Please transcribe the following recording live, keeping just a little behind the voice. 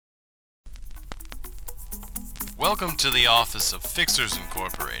Welcome to the office of Fixers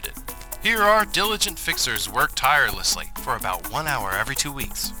Incorporated. Here our diligent fixers work tirelessly for about 1 hour every 2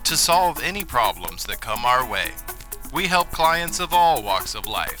 weeks to solve any problems that come our way. We help clients of all walks of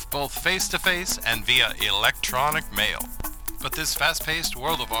life, both face-to-face and via electronic mail. But this fast-paced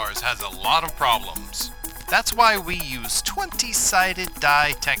world of ours has a lot of problems. That's why we use 20-sided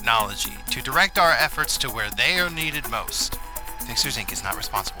die technology to direct our efforts to where they are needed most. Fixers Inc. is not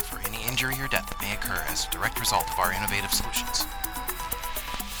responsible for any injury or death that may occur as a direct result of our innovative solutions.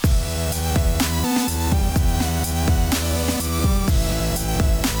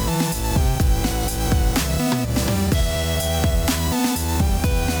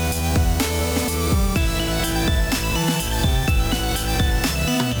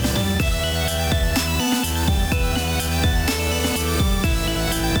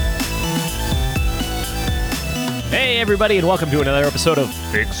 Hey everybody, and welcome to another episode of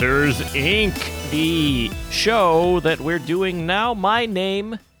Fixers Inc., the show that we're doing now. My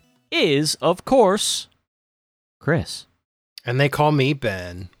name is, of course, Chris. And they call me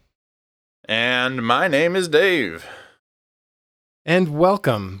Ben. And my name is Dave. And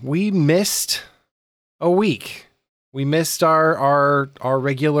welcome. We missed a week. We missed our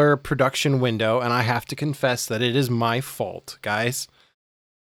regular production window, and I have to confess that it is my fault, guys.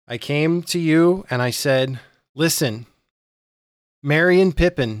 I came to you and I said, listen, Merry and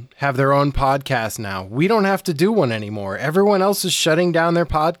Pippin have their own podcast now. We don't have to do one anymore. Everyone else is shutting down their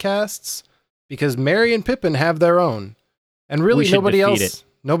podcasts because Merry and Pippin have their own. And really nobody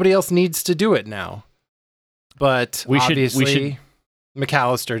else needs to do it now. But obviously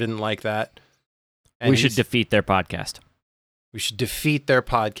McAllister didn't like that. And we should defeat their podcast. We should defeat their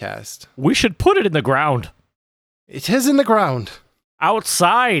podcast. We should put it in the ground. It is in the ground.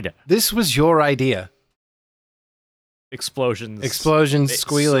 Outside. This was your idea. Explosions,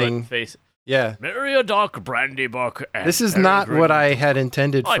 squealing. Face. Yeah. Marry a duck, brandy buck. And this is not what I had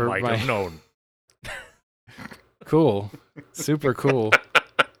intended I for might have known. Cool. Super cool.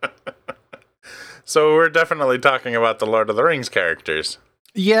 So we're definitely talking about the Lord of the Rings characters.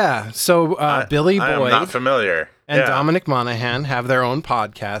 Yeah. So Billy Boyd I am not familiar. And Dominic Monaghan have their own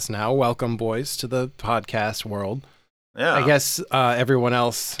podcast now. Welcome, boys, to the podcast world. Yeah. I guess everyone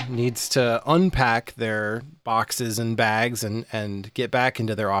else needs to unpack their boxes and bags and get back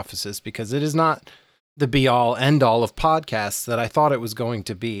into their offices because it is not the be-all, end-all of podcasts that I thought it was going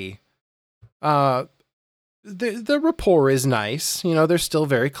to be. The rapport is nice. You know, they're still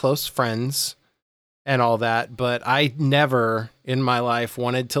very close friends and all that, but I never in my life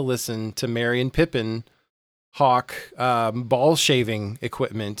wanted to listen to Merry and Pippin hawk ball shaving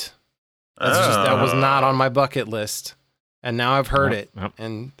equipment. That was not on my bucket list. And now I've heard it. Yep.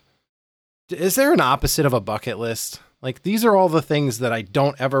 And is there an opposite of a bucket list? Like, these are all the things that I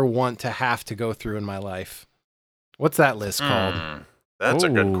don't ever want to have to go through in my life. What's that list called? That's a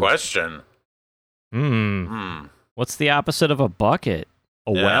good question. What's the opposite of a bucket?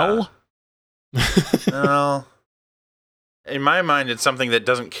 A well? Well, in my mind, it's something that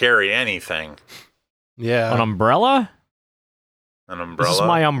doesn't carry anything. Yeah. An umbrella? An umbrella? This is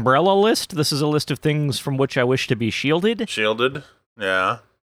my umbrella list. This is a list of things from which I wish to be shielded. Shielded? Yeah.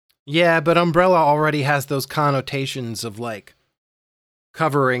 Yeah, but umbrella already has those connotations of, like,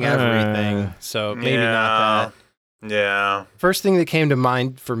 covering everything. So maybe not that. Yeah. First thing that came to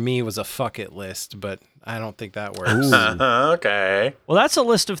mind for me was a fuck it list, but I don't think that works. Okay. Well, that's a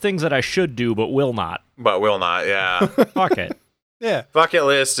list of things that I should do, but will not. But will not, yeah. Fuck it. Yeah. Bucket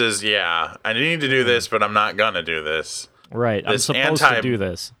list is, I need to do this, but I'm not gonna do this. Right, I'm supposed to do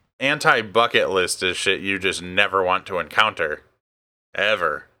this. Anti-bucket list is shit you just never want to encounter.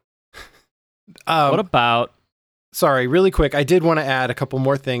 Ever. What about... Sorry, really quick, I did want to add a couple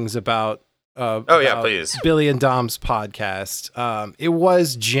more things about... please. Billy and Dom's podcast. It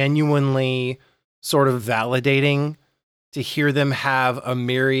was genuinely sort of validating to hear them have a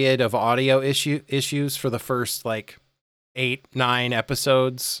myriad of audio issues for the first, 8-9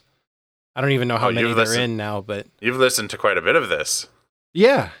 episodes. I don't even know how many they're in now, but... You've listened to quite a bit of this.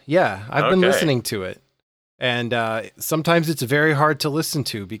 Yeah. I've been listening to it. And sometimes it's very hard to listen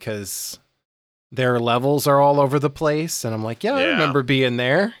to because their levels are all over the place. And I'm like, I remember being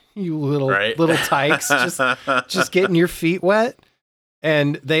there, you little tykes, just getting your feet wet.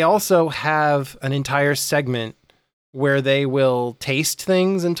 And they also have an entire segment where they will taste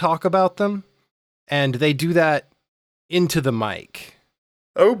things and talk about them. And they do that into the mic.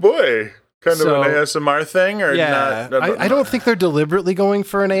 Oh boy. Kind of an ASMR thing, or not? I don't think they're deliberately going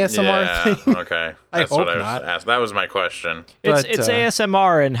for an ASMR thing. Okay, That's what I was asked. That was my question. It's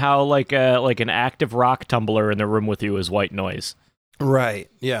ASMR and how like an active rock tumbler in the room with you is white noise.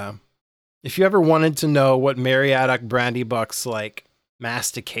 Right. Yeah. If you ever wanted to know what Meriadoc Brandybuck's like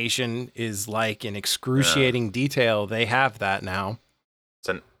mastication is like in excruciating detail, they have that now. It's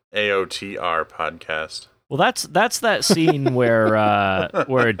an AOTR podcast. Well, that's that scene where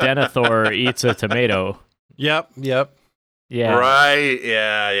Denethor eats a tomato. Yep. Yeah. Right.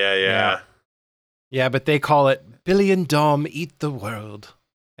 Yeah. Yeah, but they call it Billy and Dom Eat the World.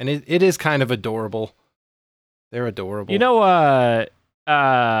 And it is kind of adorable. They're adorable. You know,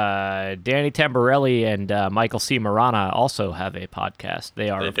 Danny Tamborelli and Michael C. Marana also have a podcast. They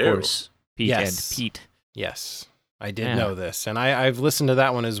are, of course, Pete and Pete. Yes, I did know this. And I've listened to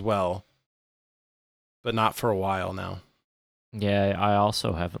that one as well. But not for a while now. Yeah, I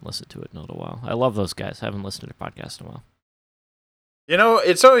also haven't listened to it in a little while. I love those guys. I haven't listened to their podcast in a while. You know,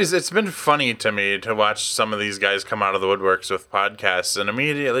 it's been funny to me to watch some of these guys come out of the woodworks with podcasts and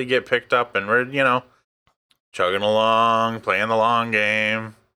immediately get picked up, and we're, chugging along, playing the long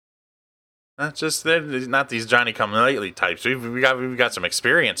game. They're not these Johnny-come-lately types. We've got some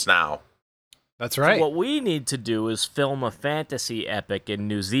experience now. That's right. So what we need to do is film a fantasy epic in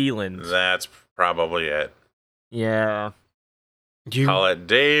New Zealand. That's probably it. Yeah. Call it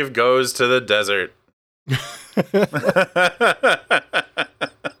Dave Goes to the Desert.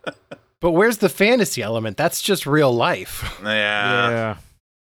 But where's the fantasy element? That's just real life. Yeah.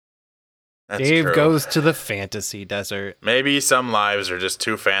 That's Dave true. goes to the fantasy desert. Maybe some lives are just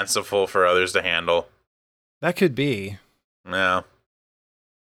too fanciful for others to handle. That could be. Yeah.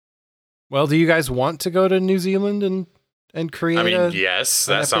 Well, do you guys want to go to New Zealand and create yes,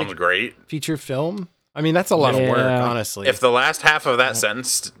 an that sounds epic great. feature film? I mean, that's a lot of work, honestly. If the last half of that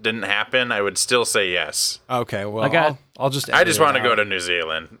sentence didn't happen, I would still say yes. Okay, well, I'll just I just want to edit go it to out. New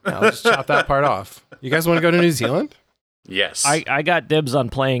Zealand. I'll just chop that part off. You guys want to go to New Zealand? Yes. I got dibs on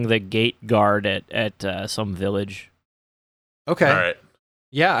playing the gate guard at some village. Okay. All right.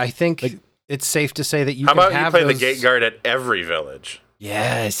 Yeah, I think it's safe to say that you How can about you have play those... the gate guard at every village?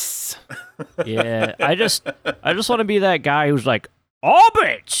 Yes. Yeah, I just want to be that guy who's like,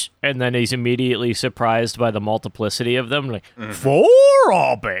 Hobbits! And then he's immediately surprised by the multiplicity of them. Like, 4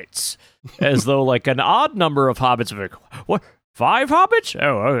 Hobbits! As though, like, an odd number of Hobbits are like, what? 5 Hobbits?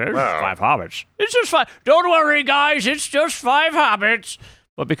 Oh, there's 5 Hobbits. It's just 5. Don't worry, guys, it's just 5 Hobbits.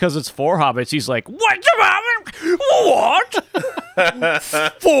 But because it's 4 Hobbits, he's like, what? What?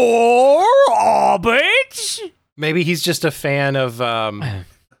 4 Hobbits? Maybe he's just a fan of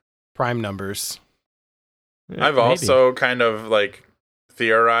prime numbers. I've also kind of like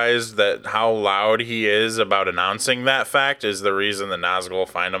theorized that how loud he is about announcing that fact is the reason the Nazgul will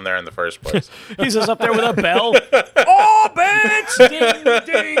find him there in the first place. He's just up there with a bell. Orbits! Ding,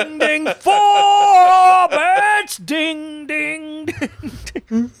 ding, ding. 4 orbits! Ding, ding,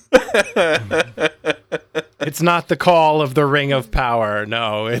 ding. It's not the call of the Ring of Power.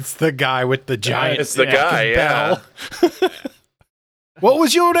 No, it's the guy with the giant It's the guy, bell. What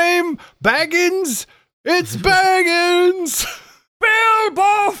was your name? Baggins? It's Baggins!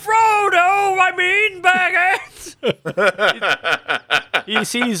 Bilbo Frodo, I mean Baggins! He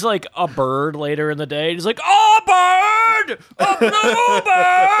sees, like, a bird later in the day, and he's like, a bird! A blue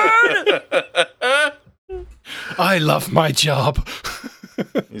bird! I love my job.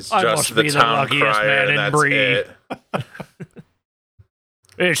 He's I just must the be the town luckiest crier, man and in that's Bree. it.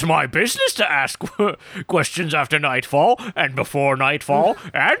 It's my business to ask questions after nightfall, and before nightfall,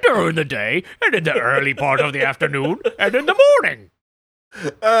 and during the day, and in the early part of the afternoon, and in the morning.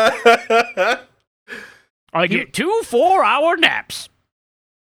 I get 2 4-hour naps.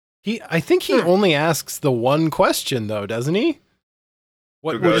 I think he only asks the one question, though, doesn't he?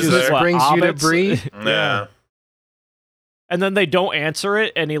 What Who goes business there? brings you to Hobbits? Bree? Yeah. And then they don't answer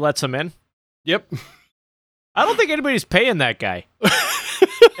it, and he lets them in. Yep. I don't think anybody's paying that guy.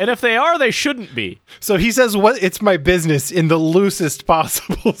 And if they are, they shouldn't be. So he says, "What? It's my business" in the loosest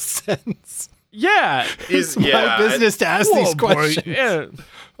possible sense. Yeah. It's my business to ask these questions. Yeah.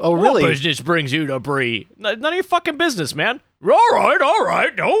 Oh, What really? business brings you to Bree? None of your fucking business, man. All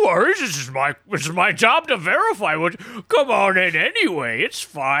right. No worries. This is my job to verify what. Come on in anyway. It's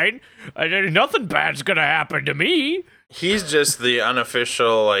fine. Nothing bad's gonna happen to me. He's just the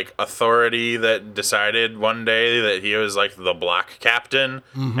unofficial like authority that decided one day that he was like the block captain,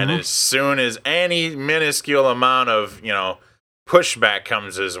 and as soon as any minuscule amount of pushback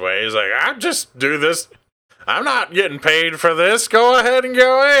comes his way, he's like, "I just do this. I'm not getting paid for this. Go ahead and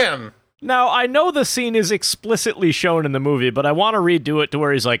go in." Now I know the scene is explicitly shown in the movie, but I want to redo it to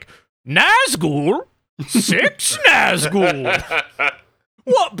where he's like, Nazgul, 6 Nazgul.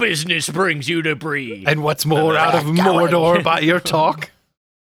 What business brings you to Bree? And what's more out of Going. Mordor by your talk?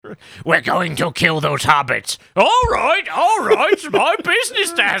 We're going to kill those hobbits. All right. It's my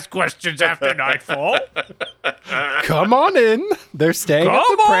business to ask questions after nightfall. Come on in. They're staying at the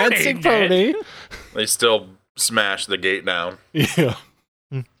Come on Prancing in, Pony. They still smash the gate down. Yeah.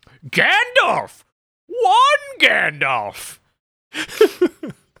 Gandalf! One Gandalf!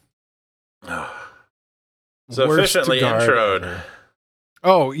 Sufficiently Worst guard introed. ever.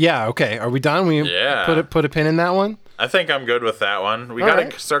 Oh, yeah, okay. Are we done? We Yeah. put a pin in that one? I think I'm good with that one. We All got to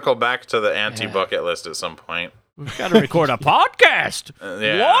right. circle back to the anti-bucket list at some point. We've got to record a podcast.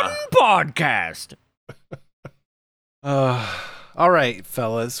 Yeah. One podcast. All right,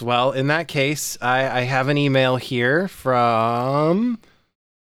 fellas. Well, in that case, I have an email here from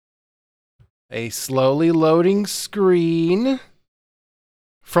a slowly loading screen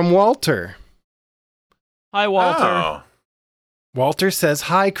from Walter. Hi, Walter. Oh. Walter says,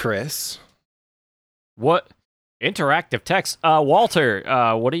 "Hi, Chris." What? Interactive text. Walter,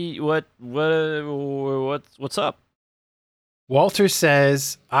 what's up? Walter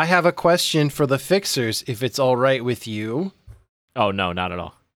says, "I have a question for the fixers, if it's all right with you." Oh, no, not at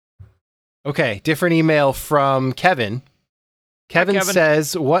all. Okay, different email from Kevin. Kevin Kevin.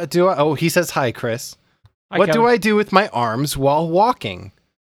 says, "What do I?" Oh, he says, "Hi, Chris. Hi, What Kevin. do I do with my arms while walking?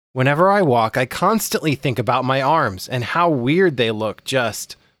 Whenever I walk, I constantly think about my arms and how weird they look. I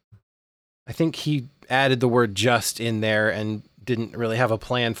think he added the word just in there and didn't really have a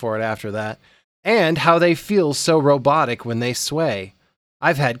plan for it after that. And how they feel so robotic when they sway.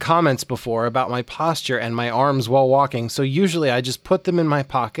 I've had comments before about my posture and my arms while walking, so usually I just put them in my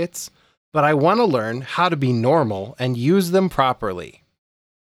pockets, but I want to learn how to be normal and use them properly."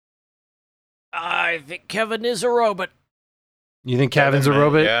 I think Kevin is a robot. You think Kevin's a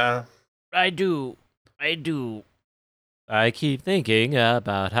robot? Yeah. I do. I keep thinking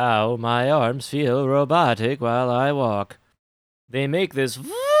about how my arms feel robotic while I walk. They make this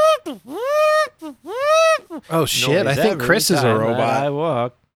Oh shit, I noise think every Chris is a time that robot. I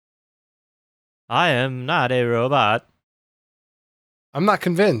walk. I am not a robot. I'm not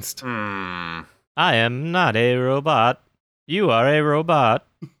convinced. Hmm. I am not a robot. You are a robot.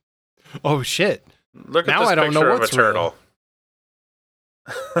 Oh shit. Look at Now this I don't know picture of a what's real. turtle.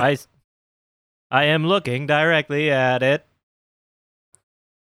 I am looking directly at it.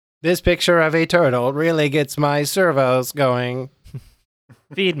 This picture of a turtle really gets my servos going.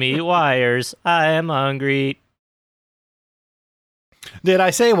 Feed me wires. I am hungry. Did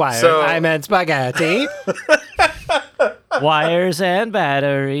I say wire? So- I meant spaghetti. Wires and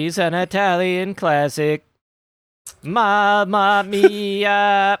batteries, an Italian classic. Mamma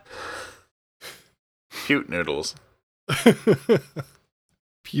mia. Cute noodles.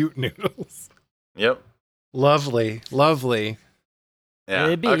 Pute noodles. Yep. Lovely, lovely. Yeah.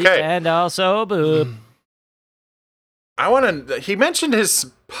 Baby Okay. and also boob. I want to. He mentioned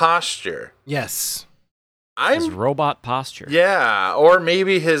his posture. Yes. His I'm. robot posture. Yeah. Or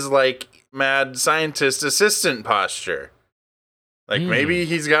maybe his like mad scientist assistant posture. Like maybe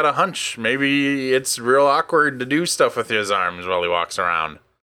he's got a hunch. Maybe it's real awkward to do stuff with his arms while he walks around.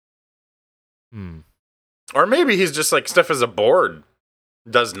 Or maybe he's just like stiff as a board.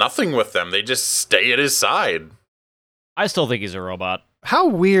 Does nothing with them. They just stay at his side. I still think he's a robot. How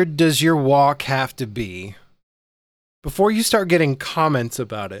weird does your walk have to be before you start getting comments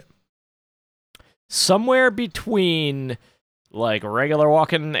about it? Somewhere between like regular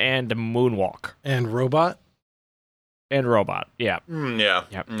walking and moonwalk And robot? and robot. Yeah. Yeah.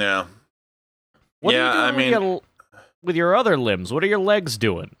 Yep. Yeah. What Yeah, are I you mean- doing with your other limbs? What are your legs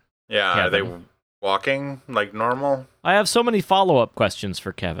doing? Yeah. Are they Kevin. walking like normal? I have so many follow-up questions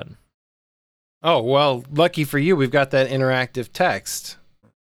for Kevin. Oh, well, lucky for you, we've got that interactive text.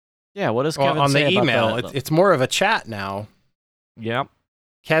 Yeah, what does Well, Kevin on say the about email. that? It's more of a chat now. Yeah.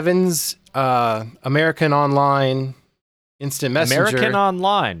 Kevin's American Online Instant Messenger. American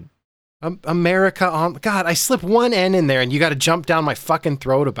Online. America on. God, I slip one N in there and you got to jump down my fucking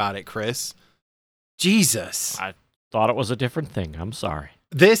throat about it, Chris. Jesus. I thought it was a different thing. I'm sorry.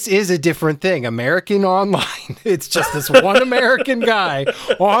 This is a different thing. American Online. It's just this one American guy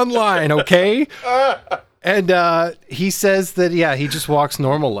online, okay? And he says that, yeah, he just walks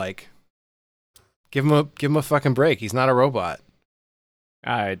normal like. Give him a fucking break. He's not a robot.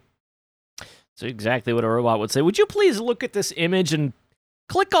 That's exactly what a robot would say. Would you please look at this image and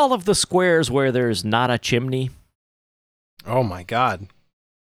click all of the squares where there's not a chimney? Oh my God.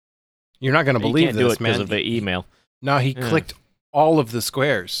 You're not going to You believe can't do this, it because man. of the email. No, he Yeah. clicked all of the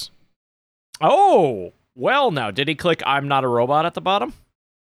squares. Oh, well now, did he click I'm not a robot at the bottom?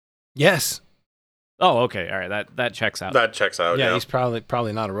 Yes. Oh, okay. All right. That checks out. That checks out. yeah, Yeah. he's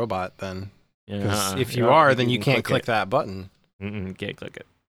probably not a robot then. 'Cause Yeah, if I you don't are, think then you can't click it. that button. Can't click it.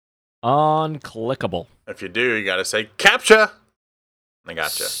 Unclickable. If you do, you gotta say CAPTCHA. I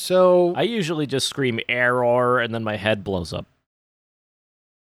gotcha. So I usually just scream error and then my head blows up.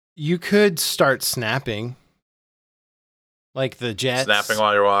 you could start snapping. Like the Jets. Snapping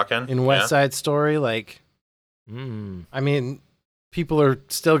while you're walking. in West Side Story. Like, I mean, people are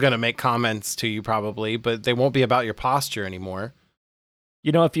still going to make comments to you probably, but they won't be about your posture anymore.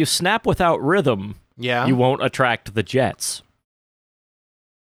 You know, if you snap without rhythm, Yeah. you won't attract the Jets.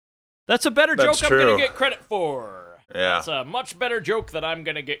 That's a better That's joke I'm going true. to get credit for. Yeah. That's a much better joke that I'm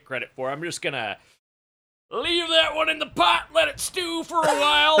going to get credit for. I'm just going to leave that one in the pot, let it stew for a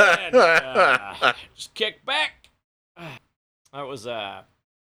while, and just kick back. That was a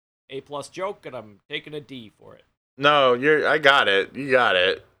A+ joke, and I'm taking a D for it. No, I got it. You got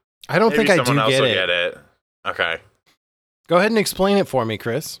it. I don't Maybe think I do someone else get will it. get it. Okay. Go ahead and explain it for me,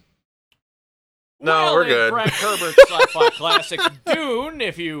 Chris. No, well, we're in good. Frank Herbert's sci-fi classic Dune,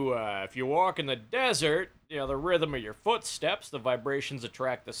 if you walk in the desert, you know, the rhythm of your footsteps, the vibrations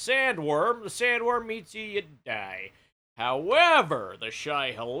attract the sandworm. The sandworm meets you, you die. However, the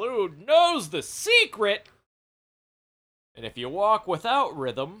Shai-Hulud knows the secret, and if you walk without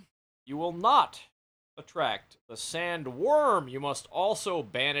rhythm, you will not attract the sandworm. You must also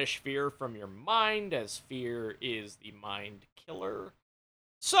banish fear from your mind, as fear is the mind killer.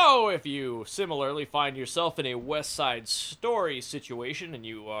 So, if you similarly find yourself in a West Side Story situation and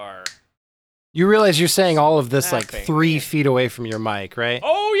you are... You realize you're saying all of this like Snapping. 3 feet away from your mic, right?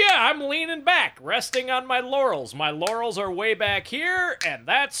 Oh yeah, I'm leaning back, resting on my laurels. My laurels are way back here, and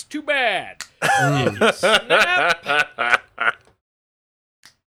that's too bad. Snap.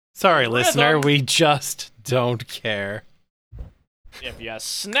 Sorry, Rhythm. listener. We just don't care. If you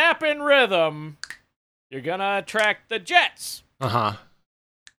snap in rhythm, you're gonna attract the Jets. Uh-huh.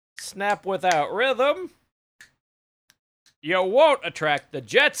 Snap without rhythm, you won't attract the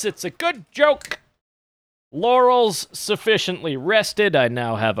Jets. It's a good joke. Laurels sufficiently rested. I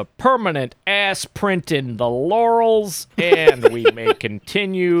now have a permanent ass print in the laurels, and we may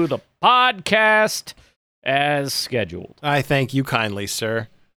continue the podcast as scheduled. I thank you kindly, sir.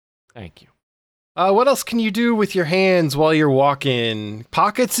 Thank you. What else can you do with your hands while you're walking?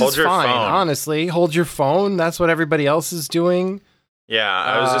 Pockets Hold is your fine, phone. honestly. Hold your phone. That's what everybody else is doing. Yeah,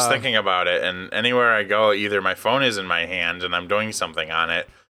 I was just Uh, thinking about it, and anywhere I go, either my phone is in my hand and I'm doing something on it,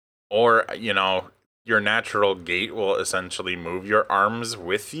 or, you know, your natural gait will essentially move your arms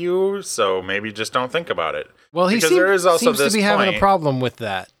with you, so maybe just don't think about it. Well, he Because there is also seems to this be having a point- problem with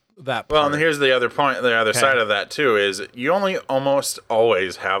that part. Well, and here's the other point, the other Okay. side of that, too, is you only almost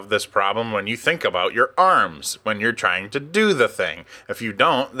always have this problem when you think about your arms, when you're trying to do the thing. If you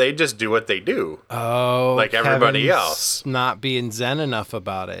don't, they just do what they do. Oh, like everybody Kevin's else. not being zen enough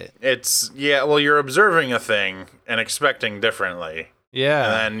about it. Well, you're observing a thing and expecting differently.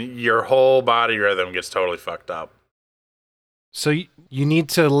 Yeah. And then your whole body rhythm gets totally fucked up. So you need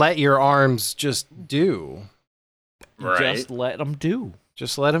to let your arms just do. Right. Just let them do.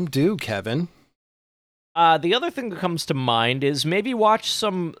 Just let them do, Kevin. The other thing that comes to mind is maybe watch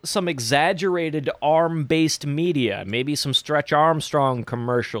some exaggerated arm-based media. Maybe some Stretch Armstrong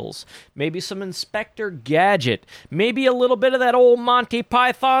commercials. Maybe some Inspector Gadget. Maybe a little bit of that old Monty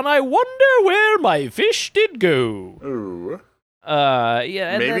Python, I wonder where my fish did go. Ooh. Yeah.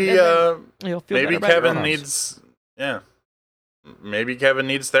 and Maybe then you'll feel maybe better about your Kevin arms. needs Maybe Kevin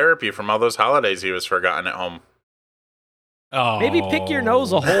needs therapy from all those holidays he was forgotten at home. Oh. Maybe pick your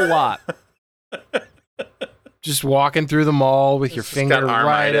nose a whole lot. Just walking through the mall with your He's finger got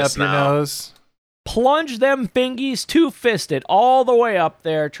right up armitis your now. nose. Plunge them fingies two-fisted all the way up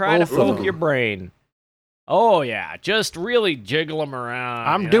there. Try to Both of poke them. your brain. Oh, yeah. Just really jiggle them around.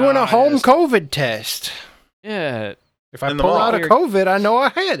 I'm you doing know, a home just- COVID test. Yeah. If I In the pull mall. out a COVID, I know I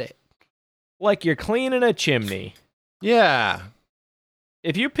had it. Like you're cleaning a chimney. Yeah.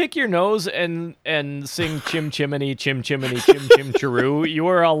 If you pick your nose and sing chim chimney, chim chimney, chim chim chiroo, you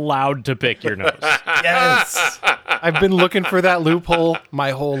are allowed to pick your nose. Yes. I've been looking for that loophole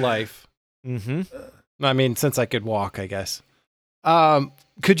my whole life. Mm-hmm. I mean, since I could walk, I guess.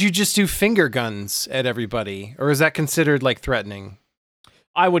 Could you just do finger guns at everybody? Or is that considered like threatening?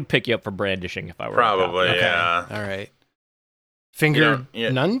 I would pick you up for brandishing if I were a cop. Probably, Okay. yeah. All right. Finger Yeah.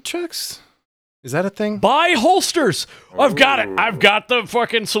 nunchucks? Is that a thing? Buy holsters. I've got it. Ooh. I've got the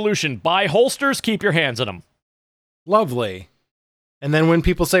fucking solution. Buy holsters. Keep your hands in them. Lovely. And then when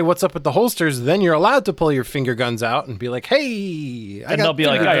people say, "What's up with the holsters?" then you're allowed to pull your finger guns out and be like, "Hey, I And got they'll be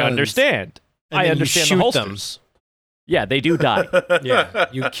like, finger I guns." understand. And I then you understand shoot the them. holsters. Yeah, they do die. Yeah,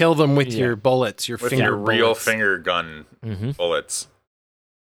 you kill them with Yeah. your bullets, your With finger your real bullets. finger gun Mm-hmm. bullets.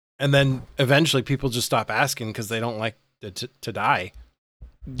 And then eventually people just stop asking because they don't like to die.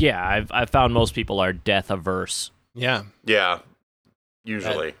 Yeah, I've found most people are death averse. Yeah. Yeah,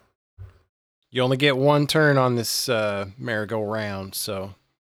 usually. You only get one turn on this merry-go-round, so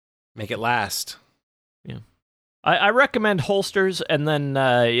make it last. I recommend holsters, and then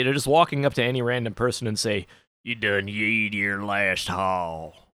just walking up to any random person and say, "You done yeed your last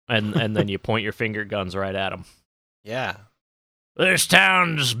haul," and then you point your finger guns right at them. Yeah. This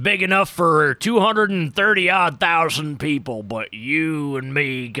town's big enough for 230,000 people, but you and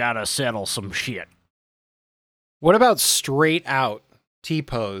me gotta settle some shit. What about straight out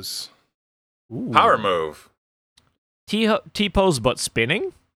T-pose? Power move. T-pose, but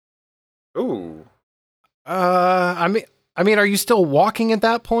spinning? Ooh. I mean, are you still walking at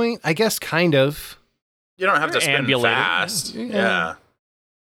that point? I guess kind of. You don't have to You're spin ambulating. fast. Yeah. Yeah.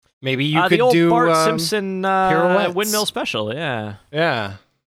 Maybe you could the old do Bart Simpson pirouettes. windmill special, yeah. Yeah.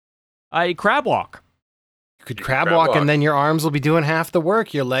 Crab walk. You could crab walk, and then your arms will be doing half the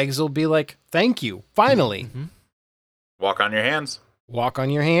work. Your legs will be like, "Thank you, finally." Mm-hmm. Walk on your hands. Walk on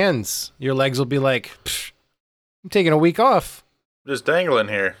your hands. Your legs will be like, "Psh, I'm taking a week off." Just dangling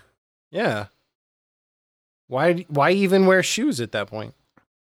here. Yeah. Why even wear shoes at that point?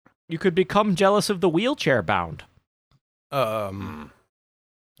 You could become jealous of the wheelchair bound. All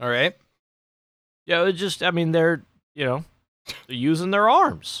right. Yeah, they're using their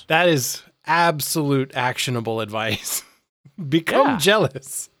arms. That is absolute actionable advice. Become Yeah.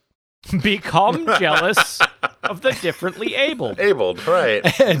 jealous. Become jealous of the differently abled. Abled,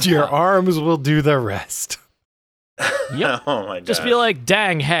 right. And your arms will do the rest. Yep. Oh my god. Just be like,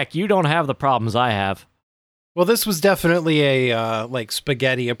 dang, heck, you don't have the problems I have. Well, this was definitely a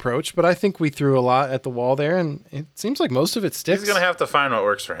spaghetti approach, but I think we threw a lot at the wall there, and it seems like most of it sticks. He's going to have to find what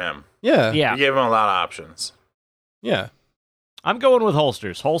works for him. Yeah. Yeah. You gave him a lot of options. Yeah. I'm going with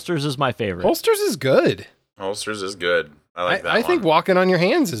holsters. Holsters is my favorite. Holsters is good. Holsters is good. I like that I think walking on your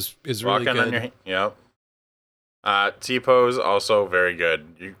hands is really Walking good. on your yep. T-pose also very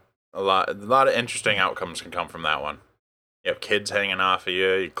good. A lot of interesting outcomes can come from that one. You have kids hanging off of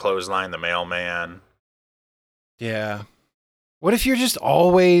you. You clothesline the mailman. Yeah. What if you're just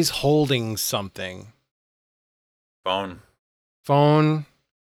always holding something? Phone,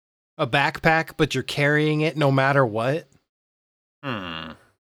 a backpack, but you're carrying it no matter what?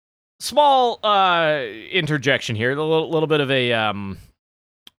 Small interjection here. A little bit of a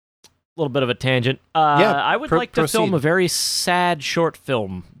tangent. I would like to film a very sad short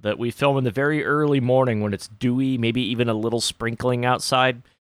film that we film in the very early morning when it's dewy, maybe even a little sprinkling outside,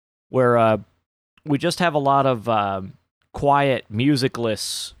 where we just have a lot of quiet,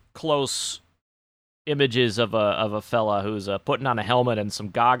 musicless, close images of a fella who's putting on a helmet and some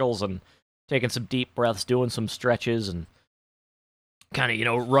goggles and taking some deep breaths, doing some stretches, and kind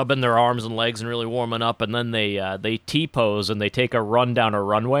of rubbing their arms and legs and really warming up, and then they T-pose and they take a run down a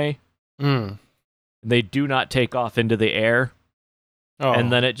runway. They do not take off into the air. Oh.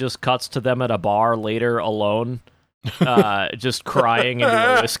 And then it just cuts to them at a bar later alone, just crying into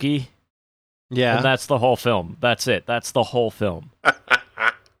a whiskey. Yeah. And that's the whole film. That's it. That's the whole film.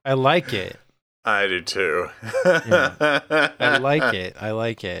 I like it. I do too. I like it. I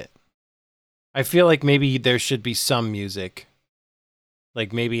like it. I feel like maybe there should be some music.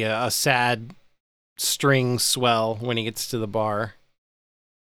 Like maybe a sad string swell when he gets to the bar.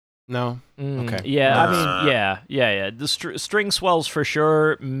 No? Okay. Yeah, yeah. The string swells for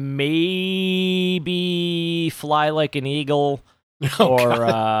sure. Maybe Fly Like an Eagle.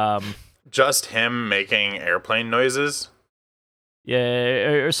 Or just him making airplane noises.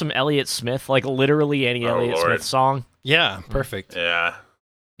 Yeah, or some Elliott Smith, like literally any Elliott Smith song. Yeah, perfect. Yeah.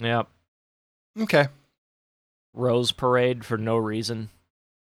 Yep. Okay. Rose Parade for no reason.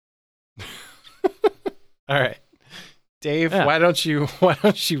 All right. Dave, why don't you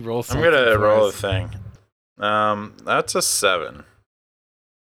roll something? I'm gonna roll a thing. That's a 7.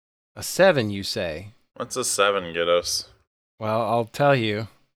 A 7, you say? What's a 7 get us? Well, I'll tell you.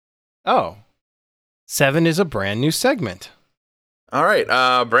 Oh. 7 is a brand new segment. All right,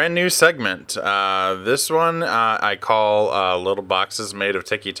 brand new segment. This one I call Little Boxes Made of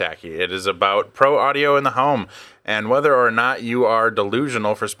Ticky Tacky. It is about pro audio in the home and whether or not you are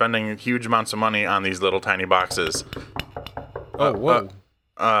delusional for spending huge amounts of money on these little tiny boxes. Oh, whoa.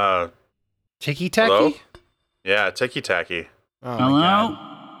 Ticky Tacky? Hello? Yeah, Ticky Tacky. Oh, Hello? my God.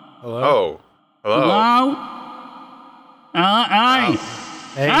 Hello? Oh, hello. Hello?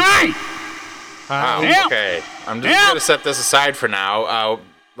 Hey. Hey. Hey! Wow, Help! okay. I'm just going to set this aside for now.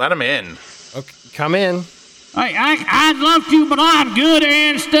 Let him in. Okay, come in. Hey, I'd love to, but I'm good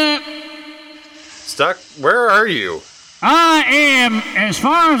and stuck. Stuck? Where are you? I am, as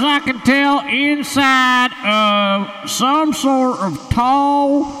far as I can tell, inside of some sort of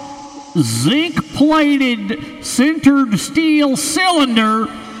tall, zinc-plated, centered steel cylinder.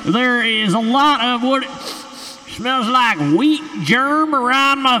 There is a lot of what smells like wheat germ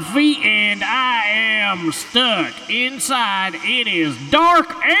around my feet, and I am stuck inside. It is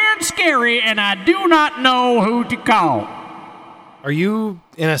dark and scary, and I do not know who to call. Are you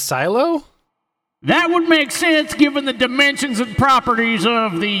in a silo? That would make sense given the dimensions and properties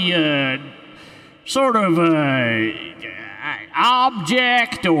of the sort of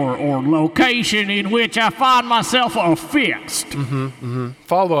object or location in which I find myself affixed.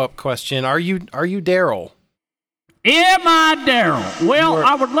 Follow-up question. Are you Daryl? Am I Daryl? Well,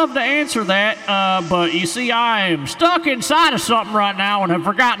 I would love to answer that, but you see, I am stuck inside of something right now and have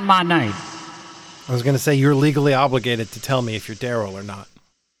forgotten my name. I was going to say you're legally obligated to tell me if you're Daryl or not.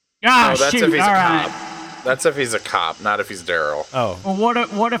 Ah, that's shoot, if he's all a right. cop. That's if he's a cop, not if he's Daryl. Oh. Well,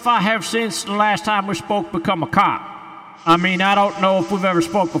 what if I have since the last time we spoke become a cop? I mean, I don't know if we've ever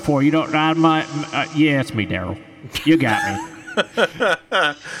spoke before. You don't. Yeah, it's me, Daryl. You got me.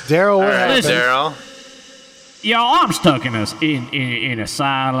 Daryl, what All right, happened? Daryl. Y'all, I'm stuck in a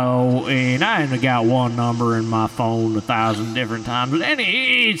silo, and I only got one number in my phone 1,000 different times. And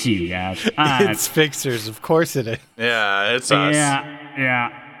it's you guys. It's Fixers, of course it is. Yeah, it's us.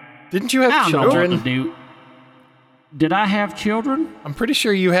 Yeah. Didn't you I have don't know what to children? do. Did I have children? I'm pretty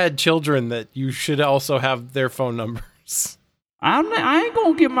sure you had children that you should also have their phone numbers. I ain't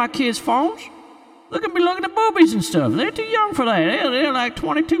gonna give my kids phones. Look at me looking at boobies and stuff. They're too young for that. They're like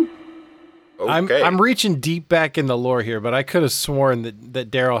 22. Okay. I'm reaching deep back in the lore here, but I could have sworn that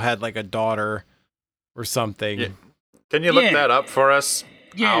Daryl had like a daughter or something. Yeah. Can you look Yeah. that up for us?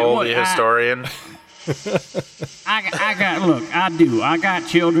 Yeah, Owl what, the historian. I got look, I do. I got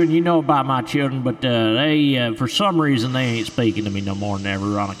children, you know about my children, but they, for some reason, they ain't speaking to me no more than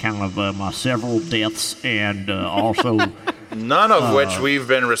ever on account of my several deaths and also None of which we've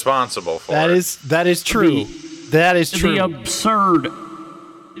been responsible for. That is true. That is true. the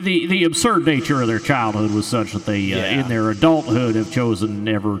absurd nature of their childhood was such that they, in their adulthood, have chosen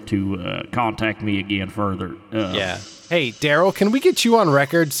never to contact me again further. Yeah. Hey, Daryl, can we get you on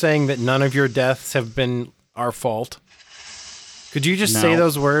record saying that none of your deaths have been our fault? Could you just say No.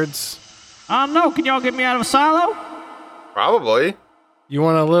 those words? No, can y'all get me out of a silo? Probably. You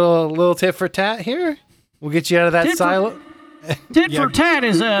want a little tit for tat here? We'll get you out of that Tit for- silo. Tit Yeah. for tat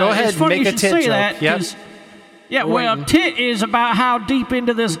is Go ahead, it's funny make you a should tit say joke. that. Yep. 'Cause- yeah, We're well, waiting. tit is about how deep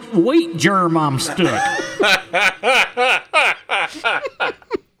into this wheat germ I'm stuck.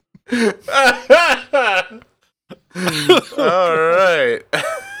 All right.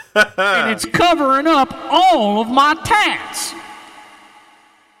 And it's covering up all of my tats.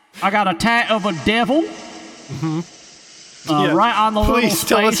 I got a tat of a devil. Yeah. Right on the little Please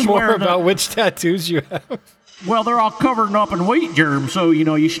tell us space more where about which tattoos you have. Well, they're all covered up in wheat germs, so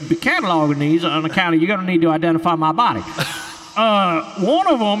you should be cataloging these on account of you're going to need to identify my body. One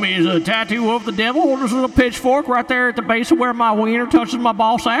of them is a tattoo of the devil. There's a little pitchfork right there at the base of where my wiener touches my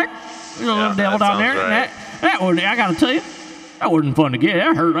ball sack. There's a little devil that down there. sounds right. That one, I got to tell you, that wasn't fun to get.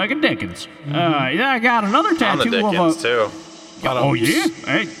 That hurt like a Dickens. I got another On the tattoo Dickens, of a. too. Oh yeah,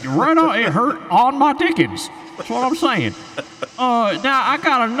 hey, right on. It hurt on my Dickens. That's what I'm saying. Now I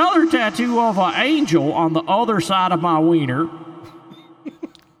got another tattoo of an angel on the other side of my wiener.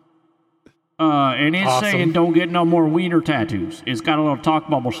 And it's Awesome. saying don't get no more wiener tattoos. It's got a little talk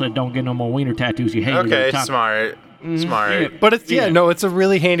bubble said don't get no more wiener tattoos. You hate it. Okay, smart. Smart. Yeah. But it's it's a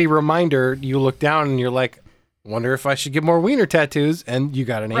really handy reminder. You look down and you're like, wonder if I should get more wiener tattoos, and you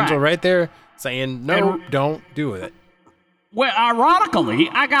got an angel Right. right there saying, no, And- don't do it. Well, ironically,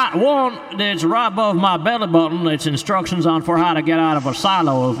 I got one that's right above my belly button that's instructions on for how to get out of a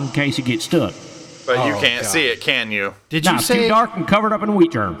silo in case you get stuck. But you Oh, can't God. see it, can you? Did Nah, you it's say too dark and covered up in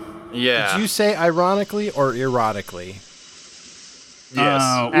wheat germ. Yeah. Did you say ironically or erotically? Yes.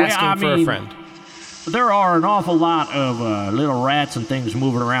 Asking for a friend. There are an awful lot of little rats and things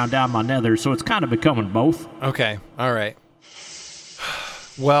moving around down my nether, so it's kind of becoming both. Okay. All right.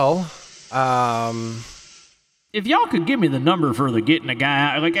 Well, If y'all could give me the number for getting a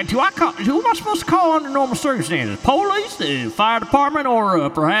guy out, like, who am I supposed to call under normal circumstances? Police, the fire department, or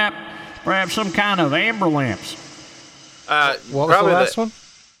perhaps some kind of amber lamps? what was probably the last one?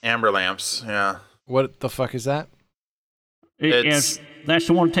 amber lamps. Yeah. What the fuck is that? It's- That's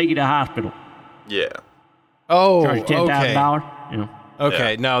the one to take you to the hospital. Yeah. Oh, Charge you $10,000. okay. You know.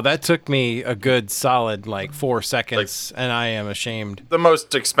 Okay, no, that took me a good solid 4 seconds, and I am ashamed. The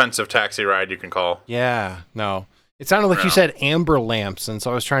most expensive taxi ride you can call. Yeah, no. It sounded like you No. said amber lamps, and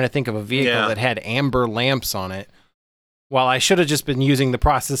so I was trying to think of a vehicle Yeah. that had amber lamps on it. Well, I should have just been using the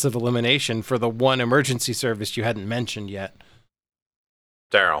process of elimination for the one emergency service you hadn't mentioned yet.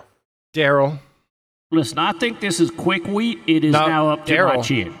 Daryl. Listen, I think this is quick wheat. It is No, now up to my Daryl.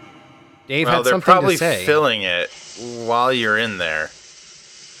 chin. Dave Well, had they're something probably to say. filling it while you're in there.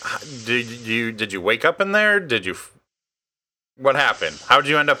 Did you wake up in there? What happened? How'd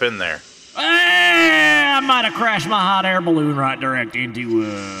you end up in there? I might have crashed my hot air balloon right direct into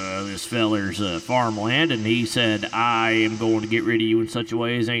this feller's farmland, and he said, I am going to get rid of you in such a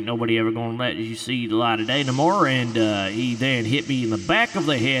way as ain't nobody ever going to let you see the light of day no more, and he then hit me in the back of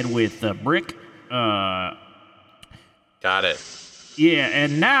the head with a brick. Got it. Yeah,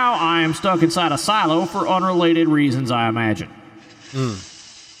 and now I am stuck inside a silo for unrelated reasons, I imagine.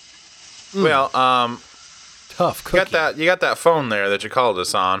 Well, Tough cookie. you got that phone there that you called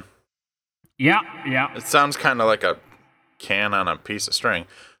us on. Yeah. It sounds kind of like a can on a piece of string.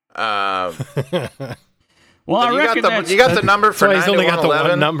 Well, I reckon you got the number for So he's only got the one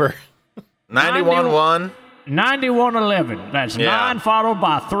 9111? number. 911? 9111. That's Yeah. 9 followed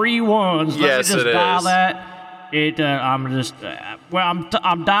by 3 ones. Let Yes, me just it dial is. that.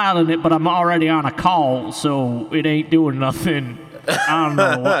 I'm dialing it, but I'm already on a call, so it ain't doing nothing. I don't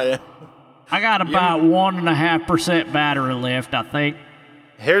know. What. I got about 1.5% battery left, I think.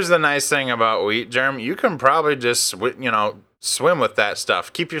 Here's the nice thing about wheat germ. You can probably just swim with that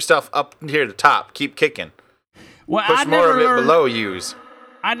stuff. Keep your stuff up here at the top. Keep kicking. Well, Push more of it below use.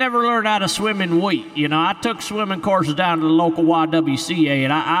 I never learned how to swim in wheat. I took swimming courses down to the local YWCA,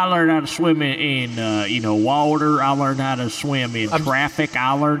 and I learned how to swim in water. I learned how to swim in traffic.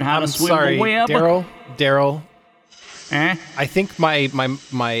 I learned how to swim Sorry, the web. Daryl. Eh? I think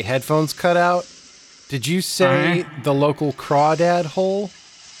my headphones cut out. Did you say the local crawdad hole?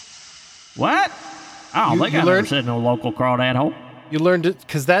 What? Oh, You they got learned- never said no local crawdad hole. You learned it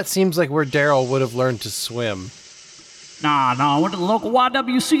because that seems like where Daryl would have learned to swim. Nah, I went to the local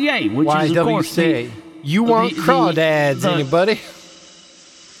YWCA, which is, of course, YWCA. You want crawdads, anybody?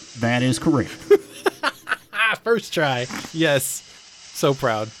 That is correct. First try. Yes. So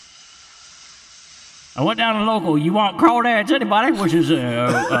proud. I went down to the local, you want crawdads, anybody? Which is,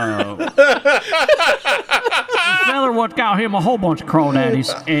 a fella what got him a whole bunch of crawdaddies,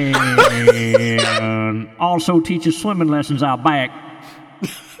 and also teaches swimming lessons out back.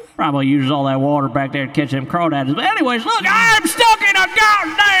 Probably uses all that water back there to catch them crawdads. But anyways, look, I'm stuck in a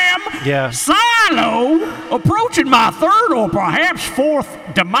goddamn silo, approaching my third or perhaps fourth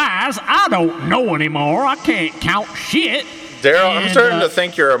demise. I don't know anymore. I can't count shit. Daryl, I'm And, starting to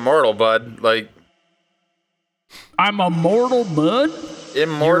think you're immortal, bud. Like, I'm immortal, bud.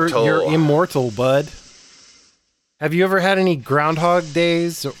 immortal. You're immortal, bud. Have you ever had any Groundhog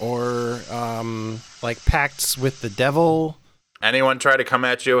Days or like pacts with the devil? Anyone try to come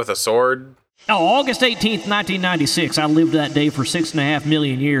at you with a sword? Oh, August 18th, 1996. I lived that day for 6.5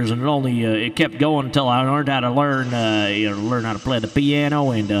 million years, and it kept going until I learned how to learn how to play the piano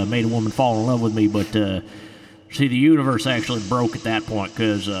and made a woman fall in love with me. But see, the universe actually broke at that point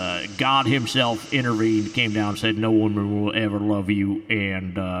because God Himself intervened, came down, and said, "No woman will ever love you,"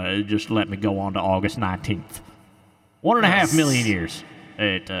 and just let me go on to August 19th. 1.5 million years.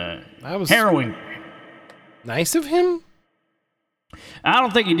 That was harrowing. Nice of him. I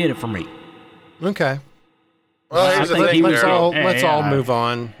don't think he did it for me. Okay. Well, here's the think thing, he Let's was- Daryl. all move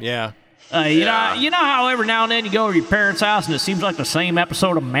on. Yeah. You know how every now and then you go to your parents' house and it seems like the same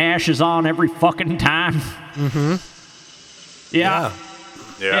episode of MASH is on every fucking time? Mm-hmm. Yeah.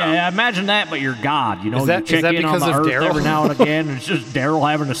 Yeah, imagine that, but you're God. You know, Is that- you is check that in on because the of Earth Daryl? every now and again, and it's just Daryl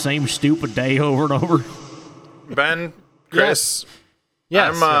having the same stupid day over and over. Ben, Chris,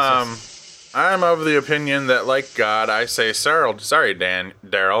 Yes. I'm of the opinion that, like God, I say, sorry,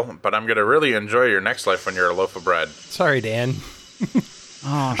 Daryl, but I'm gonna really enjoy your next life when you're a loaf of bread. Sorry, Dan.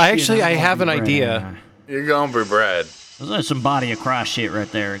 Oh, I have an idea. You're gonna be bread. That's some body of Christ shit right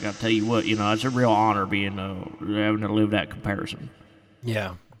there. I gotta tell you what, it's a real honor being having to live that comparison.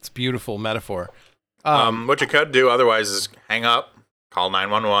 Yeah, it's a beautiful metaphor. What you could do otherwise is hang up, call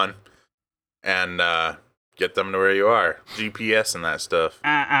 911, and get them to where you are. GPS and that stuff.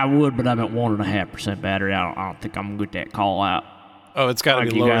 I would, but I'm at 1.5% battery. I don't think I'm gonna get that call out. Oh, it's got to Like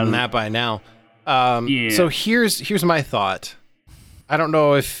be you lower guys- than that by now. Yeah. So here's my thought. I don't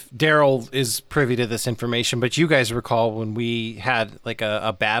know if Daryl is privy to this information, but you guys recall when we had like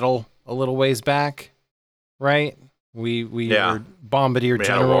a battle a little ways back, right? We Yeah. were bombardier We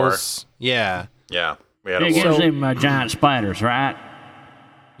had a war. generals. Yeah, Yeah, we had a It war. gives them giant spiders, right?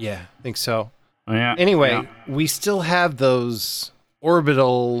 yeah, I think so. Yeah. Anyway, yeah. we still have those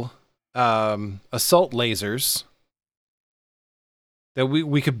orbital assault lasers that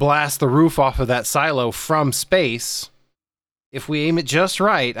we could blast the roof off of that silo from space if we aim it just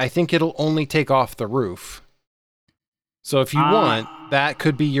right, I think it'll only take off the roof. So if you want, that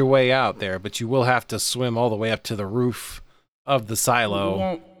could be your way out there, but you will have to swim all the way up to the roof of the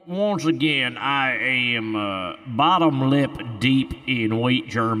silo. Once again, I am bottom lip deep in wheat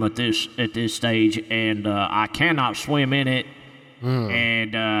germ at this stage, and I cannot swim in it.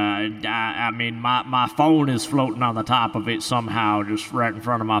 And I mean, my phone is floating on the top of it somehow, just right in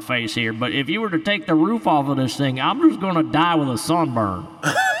front of my face here. But if you were to take the roof off of this thing, I'm just gonna die with a sunburn.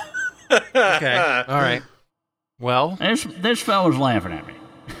 Okay, all right. Well, This fella's laughing at me.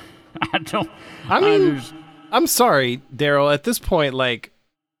 I'm sorry, Daryl. At this point, like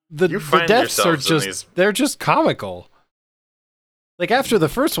the deaths are they're just comical. Like after the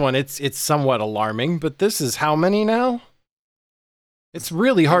first one, it's somewhat alarming, but this is how many now? It's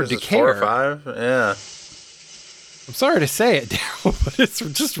really hard to care. 4 or 5, yeah. I'm sorry to say it, Daryl, but it's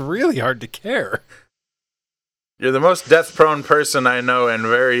just really hard to care. You're the most death-prone person I know in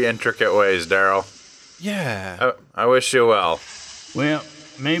very intricate ways, Daryl. Yeah. I wish you well. Well,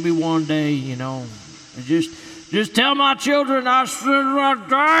 maybe one day, just tell my children I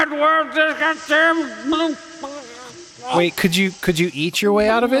died worth this goddamn blue. Wait, could you eat your way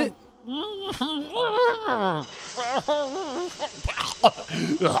out of it?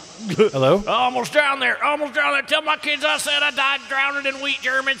 Hello? Almost down there. Tell my kids I said I died drowning in wheat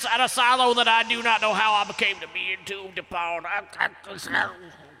germ inside a silo that I do not know how I became to be entombed upon.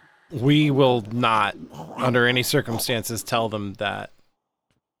 We will not, under any circumstances, tell them that.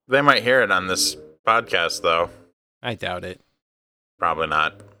 They might hear it on this podcast, though. I doubt it. Probably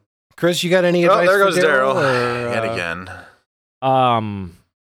not. Chris, you got any advice? There goes for Daryl or, yet again.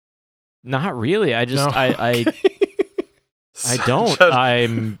 Not really. I just No. I don't.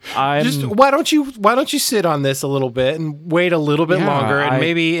 I'm just why don't you sit on this a little bit and wait a little bit longer, and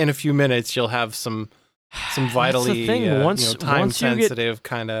maybe in a few minutes you'll have some vitally time sensitive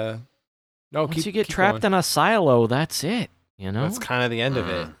kind of. No, once you get trapped in a silo, that's it. That's kind of the end of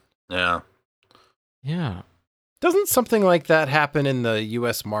it. Yeah. Yeah. Doesn't something like that happen in the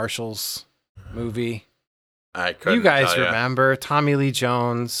U.S. Marshals movie? I couldn't. You guys tell ya. remember Tommy Lee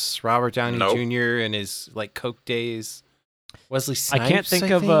Jones, Robert Downey Nope. Jr. in his coke days? Wesley Snipes. I can't think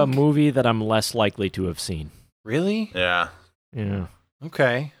of a movie that I'm less likely to have seen. Really? Yeah. Yeah.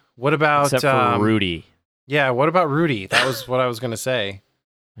 Okay. What about Except for Rudy. Yeah. What about Rudy? That was what I was gonna say.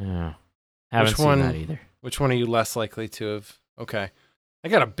 Yeah. Haven't seen that either. Which one are you less likely to have? Okay. I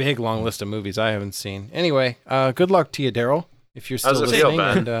got a big long list of movies I haven't seen. Anyway, good luck to you, Daryl. If you're still How's it feel,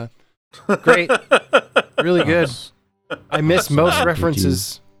 listening, Ben? and great, really good. I miss most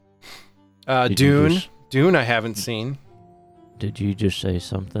references. Dune. Dune, I haven't seen. Did you just say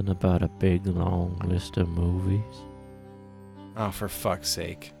something about a big long list of movies? Oh, for fuck's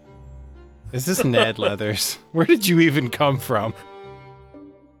sake! Is this Ned Leathers? Where did you even come from?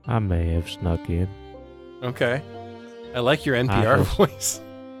 I may have snuck in. Okay. I like your NPR voice.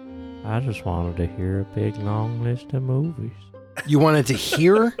 I just wanted to hear a big long list of movies. You wanted to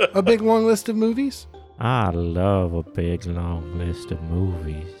hear a big long list of movies? I love a big long list of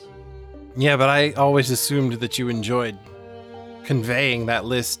movies. Yeah, but I always assumed that you enjoyed conveying that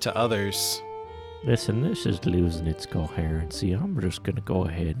list to others. Listen, this is losing its coherency. I'm just going to go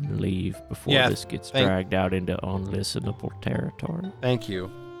ahead and leave before this gets dragged out into unlistenable territory. Thank you.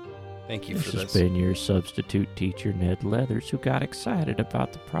 Thank you for This this. has been your substitute teacher, Ned Leathers, who got excited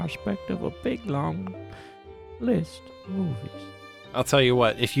about the prospect of a big, long list of movies. I'll tell you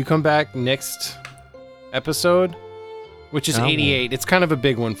what, if you come back next episode, which is 88, it's kind of a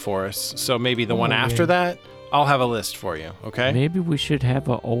big one for us, so maybe the one after that, I'll have a list for you, okay? Maybe we should have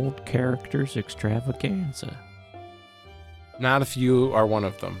an old characters extravaganza. Not if you are one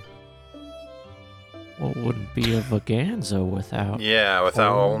of them. Well, it wouldn't be a vaganza without... Yeah,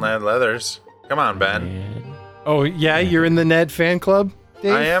 without old Ned Leathers. Come on, Ben. Ned. Oh, yeah, you're in the Ned fan club,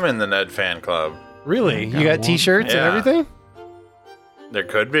 Dave? I am in the Ned fan club. Really? I You got got t-shirts and Yeah. everything? There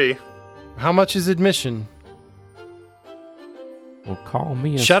could be. How much is admission? Well, call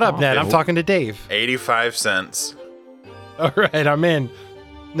me a Shut up, small- Ned. I'm talking to Dave. 85 cents. All right, I'm in.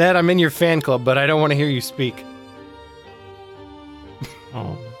 Ned, I'm in your fan club, but I don't want to hear you speak.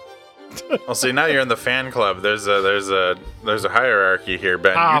 Oh, Well, see, now you're in the fan club. There's a hierarchy here,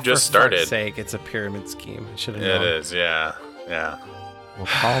 Ben. You just for started. fuck's sake, it's a pyramid scheme. I should have It known. is, yeah. Yeah. well,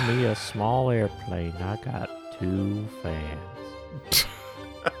 call me a small airplane. I got 2 fans.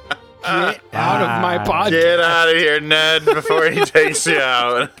 Get out of my podcast. Get out of here, Ned, before he takes you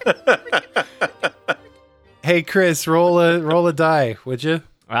out. Hey, Chris, roll a die, would you?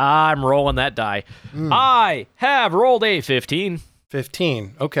 I'm rolling that die. I have rolled a 15.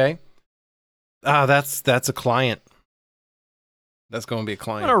 15. Okay. Ah, that's a client. That's going to be a I'm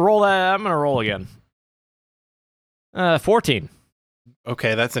client. gonna roll that. I'm gonna roll again. 14.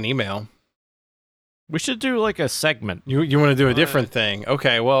 Okay, that's an email. We should do like a segment. You want to do a different thing?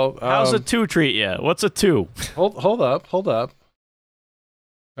 Okay, well, How's a 2 treat you? What's a 2? hold up. All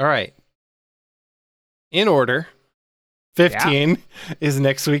right. In order, 15 is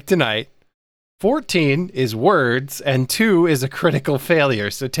next week tonight. 14 is words, and 2 is a critical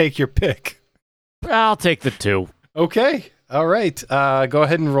failure. So take your pick. I'll take the 2. Okay. All right. Go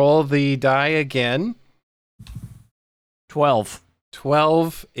ahead and roll the die again. 12.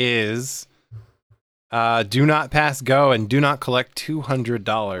 12 is do not pass go and do not collect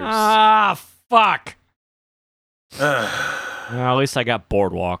 $200. Ah, fuck. Well, at least I got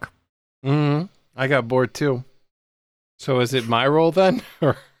Boardwalk. I got bored too. So is it my roll then?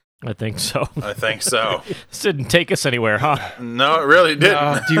 Or I think so. I think so. This didn't take us anywhere, huh? No, it really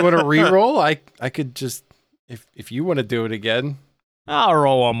didn't. do you want to re-roll? I could just if you want to do it again. I'll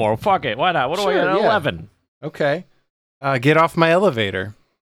roll one more. Fuck it. Why not? What do I Sure, got? yeah. 11. Okay. Get off my elevator.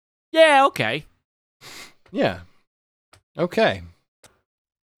 Yeah, okay. Yeah. Okay.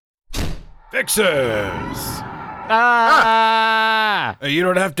 Fixers. You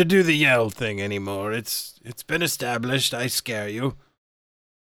don't have to do the yell thing anymore. It's been established. I scare you.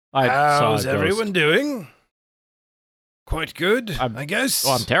 I saw a How's ghost. everyone doing? Quite good, I guess.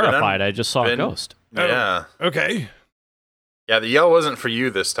 Oh, I'm terrified. I just saw a ghost. Yeah. Okay. Yeah, the yell wasn't for you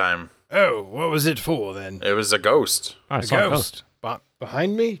this time. Oh, what was it for then? It was a ghost. I A saw a ghost.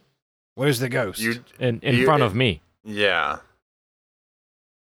 Behind me? Where's the ghost? In front of me. Yeah.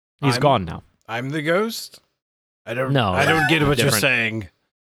 He's I'm- gone now. I'm the ghost? I don't No, I don't get what you're different. saying.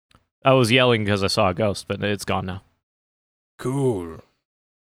 I was yelling because I saw a ghost, but it's gone now. Cool.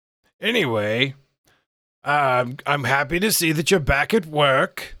 Anyway, I'm happy to see that you're back at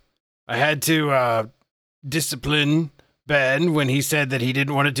work. I had to discipline Ben when he said that he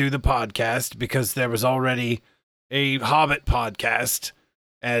didn't want to do the podcast because there was already a Hobbit podcast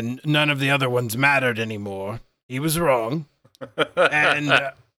and none of the other ones mattered anymore. He was wrong. And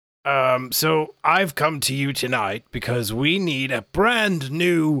so I've come to you tonight because we need a brand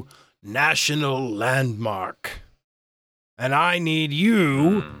new national landmark. And I need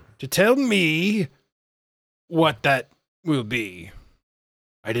you to tell me what that will be.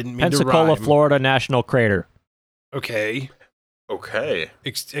 I didn't mean to Pensacola, rhyme. Florida National Crater. Okay. Okay.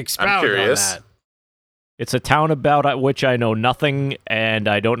 Expound I'm curious. on that. It's a town about which I know nothing, and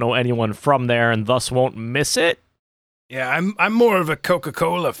I don't know anyone from there, and thus won't miss it. Yeah, I'm more of a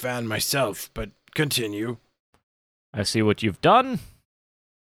Coca-Cola fan myself, but continue. I see what you've done.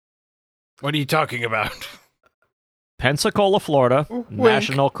 What are you talking about? Pensacola, Florida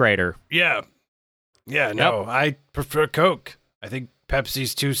National Crater. Yeah. Yeah, no, I prefer Coke. I think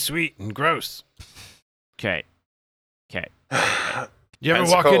Pepsi's too sweet and gross. Okay. You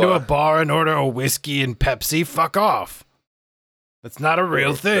ever walk into a bar and order a whiskey and Pepsi? Fuck off. That's not a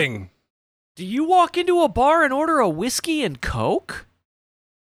real thing. Do you walk into a bar and order a whiskey and Coke?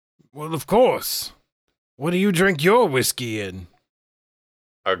 Well, of course. What do you drink your whiskey in?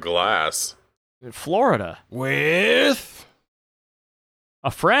 A glass. In Florida. With?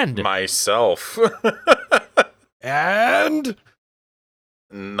 A friend. Myself. And?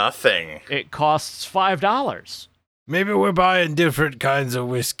 Nothing. It costs $5. Maybe we're buying different kinds of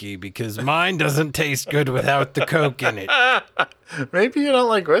whiskey because mine doesn't taste good without the Coke in it. Maybe you don't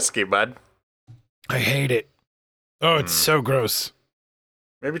like whiskey, bud. I hate it. Oh, it's so gross.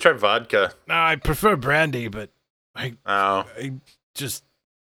 Maybe try vodka. No, I prefer brandy, but I just...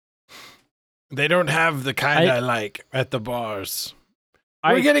 They don't have the kind I like at the bars.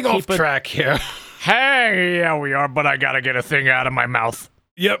 We're getting off track here. Hey, yeah, we are, but I gotta get a thing out of my mouth.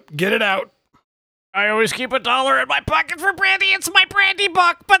 Yep, get it out. I always keep $1 in my pocket for brandy. It's my brandy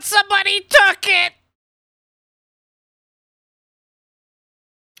buck, but somebody took it.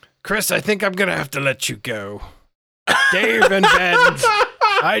 Chris, I think I'm going to have to let you go. Dave and Ben,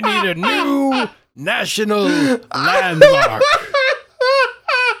 I need a new national landmark.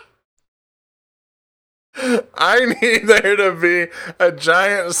 I need there to be a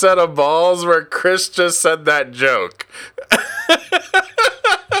giant set of balls where Chris just said that joke.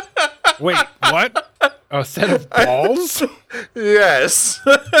 Wait, what? A set of balls? Yes.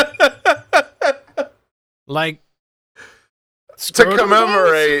 Like to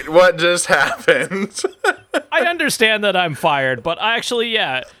commemorate what just happened. I understand that I'm fired, but actually,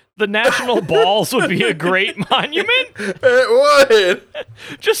 yeah, the national balls would be a great monument. It would.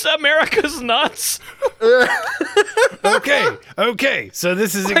 Just America's nuts. Okay. So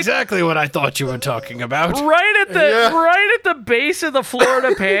this is exactly what I thought you were talking about. Right at the base of the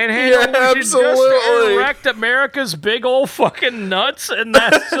Florida Panhandle, Yeah, we should just absolutely. erect America's big old fucking nuts, and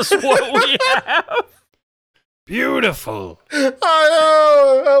that's just what we have. Beautiful.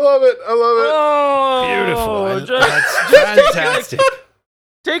 I love it. Oh, Beautiful. Just That's fantastic.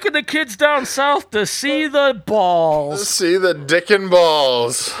 taking the kids down south to see the balls. See the dick and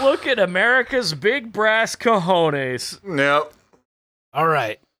balls. Look at America's big brass cojones. Yep. All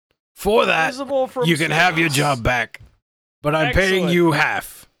right. For that, Visible from you can have your space. job back, but I'm paying Excellent. you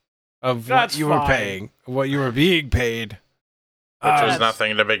half of That's what you were fine. paying, what you were being paid. Which was That's-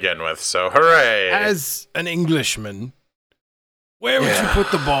 nothing to begin with, so hooray. As an Englishman, where would you Yeah. put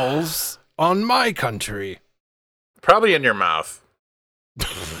the balls on my country? Probably in your mouth.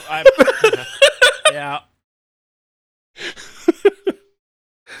 Yeah.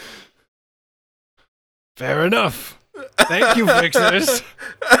 Fair enough. Thank you, Fixers.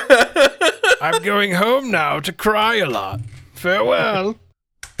 I'm going home now to cry a lot. Farewell.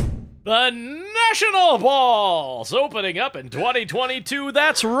 The National Balls opening up in 2022.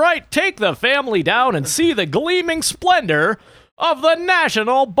 That's right. Take the family down and see the gleaming splendor of the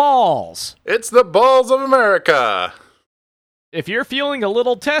National Balls. It's the balls of America. If you're feeling a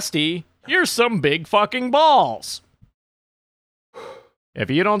little testy, here's some big fucking balls. If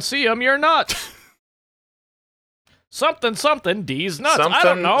you don't see them, you're nuts. Something, D's nuts. I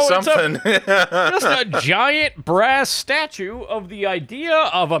don't know. Something. It's just a giant brass statue of the idea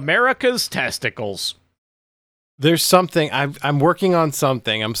of America's testicles. There's something I'm working on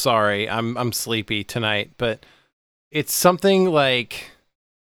something. I'm sorry. I'm sleepy tonight, but it's something like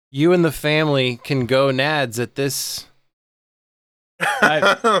you and the family can go nads at this. Okay,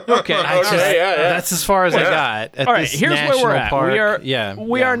 I just- yeah. That's as far as I got. At All right, this here's where national we're at. Park.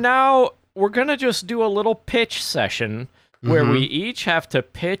 We are now. We're gonna just do a little pitch session where we each have to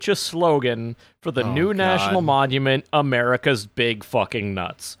pitch a slogan for the new God. national monument, America's Big Fucking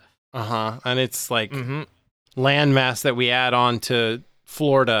Nuts. And it's like Mm-hmm. landmass that we add on to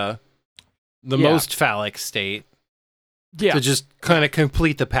Florida, the Yeah. most phallic state, Yeah. to just kind of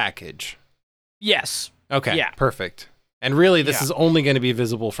complete the package. Yes. Okay, Yeah. perfect. And really, this Yeah. is only going to be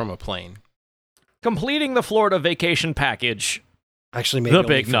visible from a plane. Completing the Florida vacation package, Actually, maybe the only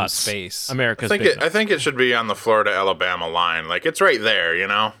big from nuts. space. America's I Big Nuts. think it should be on the Florida-Alabama line. Like, it's right there, you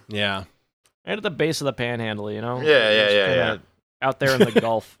know? Yeah. Right at the base of the Panhandle, you know. Yeah, Just yeah. kinda out there in the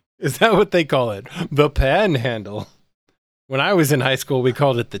Gulf. Is that what they call it? The panhandle. When I was in high school, we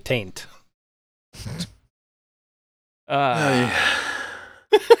called it the taint.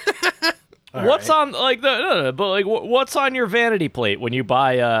 All What's right. on like what's on your vanity plate when you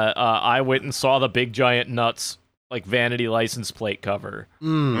buy I went and saw the big giant nuts like vanity license plate cover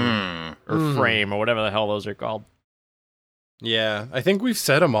Mm. or frame or whatever the hell those are called? Yeah, I think we've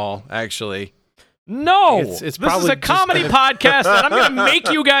said them all, actually. No, It's this is probably a just- comedy podcast, and I'm gonna make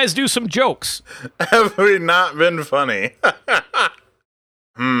you guys do some jokes. Have we not been funny?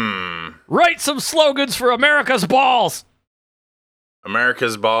 Write some slogans for America's balls.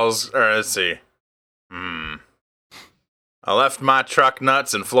 America's balls, or let's see. I left my truck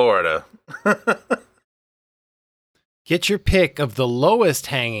nuts in Florida. Get your pick of the lowest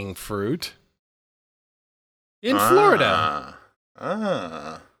hanging fruit in Florida. There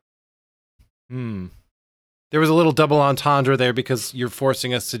was a little double entendre there because you're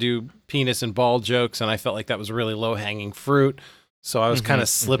forcing us to do penis and ball jokes, and I felt like that was really low hanging fruit. So I was kind of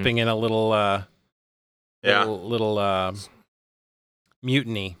slipping in a little, Yeah. little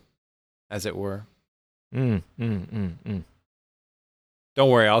mutiny, as it were. Don't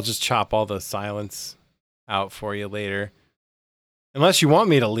worry, I'll just chop all the silence out for you later. Unless you want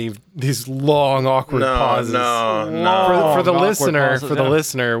me to leave these long, awkward pauses. No. For the awkward listener, pauses, for the yeah.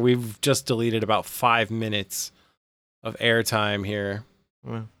 listener, we've just deleted about 5 minutes of airtime here.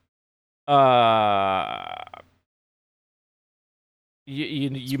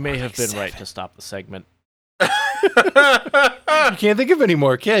 You may have been right to stop the segment. You can't think of any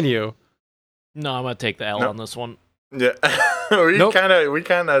more, can you? No, I'm gonna take the L No. on this one. Yeah. we Nope. kind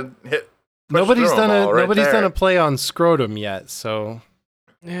of hit. Nobody's through 'em done all right nobody's there. done a play on scrotum yet, so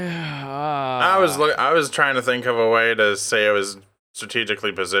Yeah. I was trying to think of a way to say it was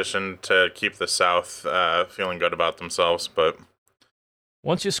strategically positioned to keep the South feeling good about themselves, but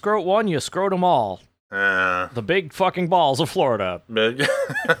Once you scrote one, you scrote them all. The big fucking balls of Florida. big.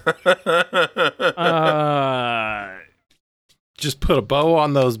 just put a bow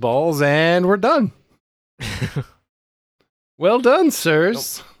on those balls and we're done. Well done,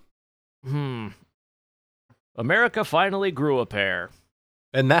 sirs. America finally grew a pair.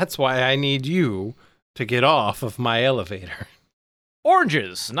 And that's why I need you to get off of my elevator.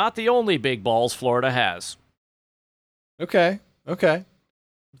 Oranges, not the only big balls Florida has. Okay.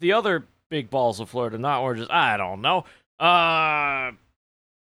 The other big balls of Florida, not oranges, I don't know.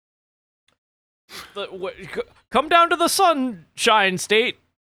 Come down to the sunshine state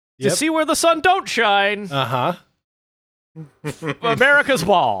to Yep. see where the sun don't shine. Uh-huh. America's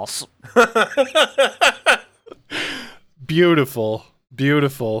balls. Beautiful.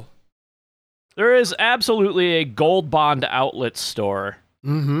 There is absolutely a Gold Bond outlet store.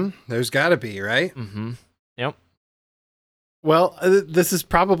 Mm-hmm. There's got to be, right? Mm-hmm. Yep. Well, this is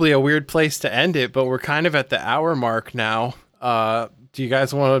probably a weird place to end it, but we're kind of at the hour mark now. Do you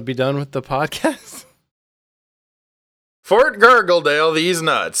guys want to be done with the podcast? Fort Gurgledale, these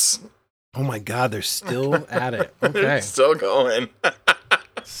nuts. Oh my God, they're still at it. Okay. Still going.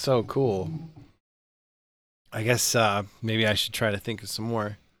 So cool. I guess maybe I should try to think of some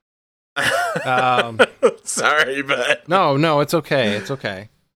more. Sorry, but No, it's okay. It's okay.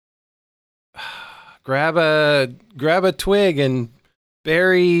 Grab a twig and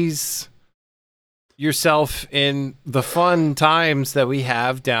berries yourself in the fun times that we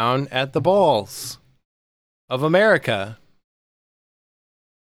have down at the balls of America.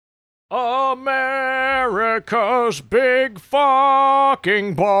 America's big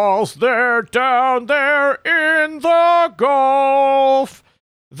fucking balls, they're down there in the Gulf.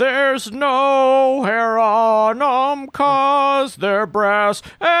 There's no hair on 'em 'cause they're brass,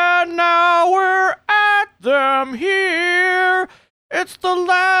 and now we're at them here. It's the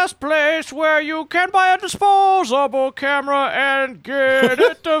last place where you can buy a disposable camera and get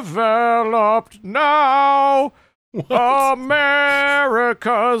it developed now.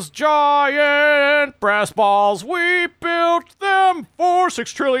 America's giant brass balls, we built them for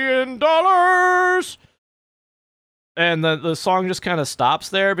 $6 trillion. And the song just kind of stops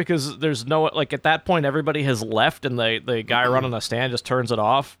there because there's no, like, at that point, everybody has left and the guy running the stand just turns it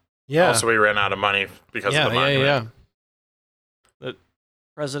off. Yeah. Also, we ran out of money because of the monument. The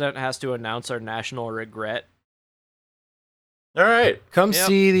president has to announce our national regret. All right. Come Yep.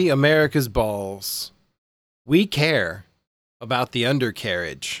 see the America's balls. We care about the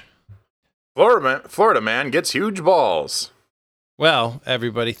undercarriage. Florida man gets huge balls. Well,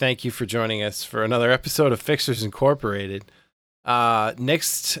 everybody, thank you for joining us for another episode of Fixers Incorporated.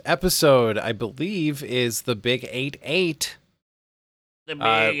 Next episode, I believe, is the Big 88. The big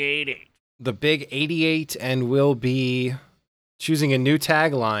 80. The Big 88, and we'll be choosing a new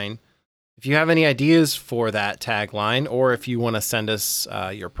tagline. If you have any ideas for that tagline, or if you want to send us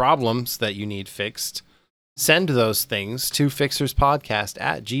your problems that you need fixed, send those things to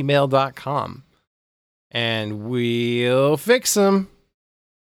fixerspodcast@gmail.com. And we'll fix them.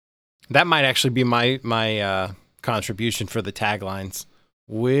 That might actually be my contribution for the taglines.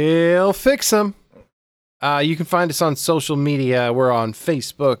 We'll fix them. You can find us on social media. We're on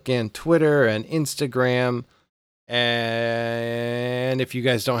Facebook and Twitter and Instagram. And if you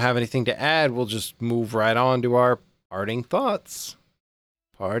guys don't have anything to add, we'll just move right on to our parting thoughts.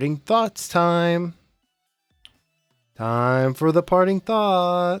 Parting thoughts time. Time for the parting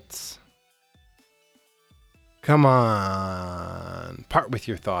thoughts. Come on. Part with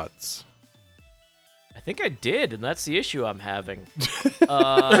your thoughts. I think I did, and that's the issue I'm having.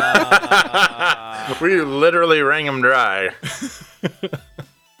 We literally wrung him dry.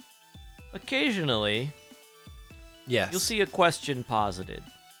 Occasionally, Yes. you'll see a question posited.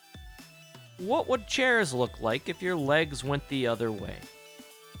 What would chairs look like if your legs went the other way?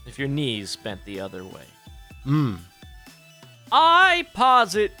 If your knees bent the other way? I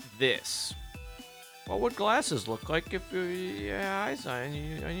posit this. What would glasses look like if your eyes on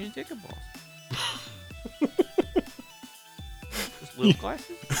your dick and balls? Just little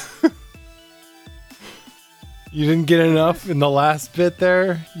glasses? You didn't get enough in the last bit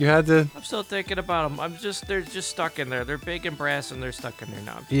there? You had to... I'm still thinking about them. They're just stuck in there. They're big and brass and they're stuck in there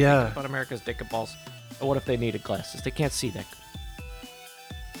now. I'm just Yeah. thinking about America's dick and balls. But what if they needed glasses? They can't see that good.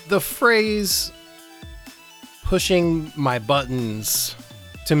 The phrase pushing my buttons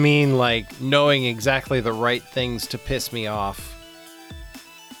to mean like knowing exactly the right things to piss me off.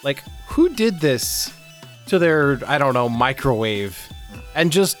 Like, who did this to their, I don't know, microwave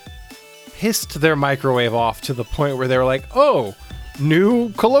and just pissed their microwave off to the point where they were like, oh,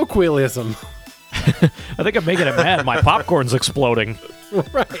 new colloquialism. I think I'm making it mad. My popcorn's exploding.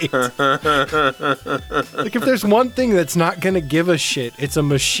 Right. Like, if there's one thing that's not going to give a shit, it's a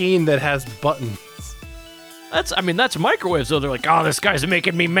machine that has buttons. That's microwaves, though. They're like, oh, this guy's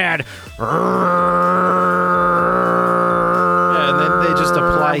making me mad. Yeah, and then they just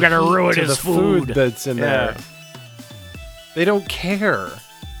apply apply I'm gonna heat ruin to his the food food. that's in there. They don't care.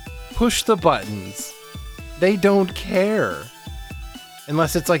 Push the buttons. They don't care.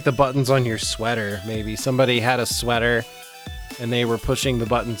 Unless it's like the buttons on your sweater. Maybe somebody had a sweater and they were pushing the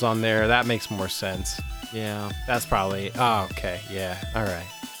buttons on there. That makes more sense. Yeah. That's probably... Oh, okay. Yeah. All right.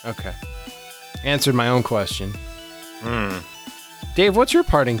 Okay. Answered my own question. Dave, what's your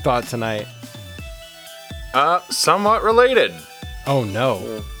parting thought tonight? Somewhat related. Oh,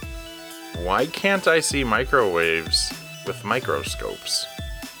 no. Why can't I see microwaves with microscopes?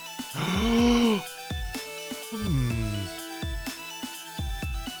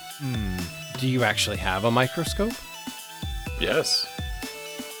 Do you actually have a microscope? Yes.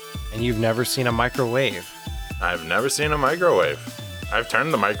 And you've never seen a microwave? I've never seen a microwave. I've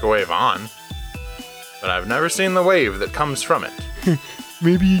turned the microwave on, but I've never seen the wave that comes from it.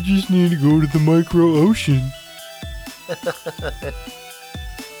 Maybe you just need to go to the micro ocean.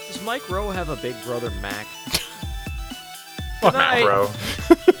 Does Mike Rowe have a big brother Mac? Macro.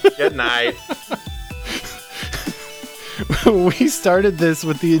 Good night. We started this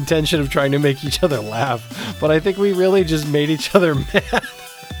with the intention of trying to make each other laugh, but I think we really just made each other mad.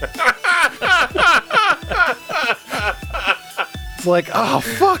 It's like, oh,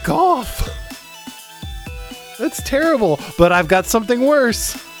 fuck off. That's terrible, but I've got something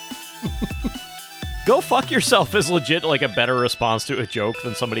worse. Go fuck yourself is legit like a better response to a joke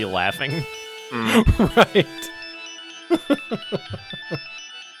than somebody laughing. Right.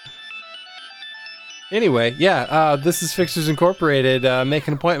 Anyway, yeah, this is Fixers Incorporated. Make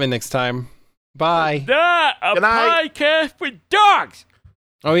an appointment next time. Bye. A Good night. podcast with dogs.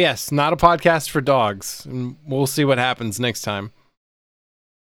 Oh, yes, not a podcast for dogs. And we'll see what happens next time.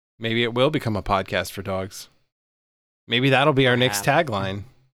 Maybe it will become a podcast for dogs. Maybe that'll be our next tagline.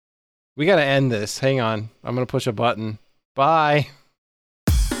 We got to end this. Hang on. I'm going to push a button. Bye.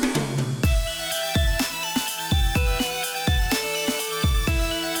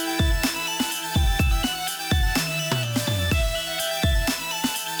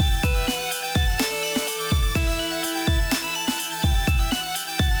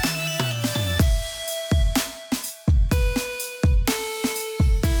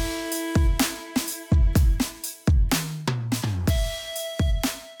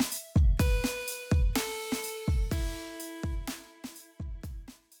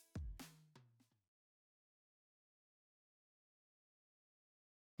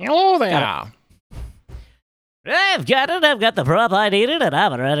 Hello there. I've got it. I've got the prop I needed, and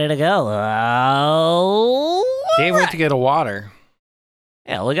I'm ready to go. Dave went to get a water.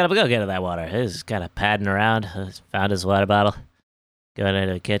 Yeah, look at him go get that water. He's kind of padding around. He's found his water bottle. Going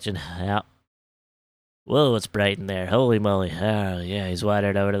into the kitchen. Yeah. Whoa, it's bright in there. Holy moly. Oh, yeah, he's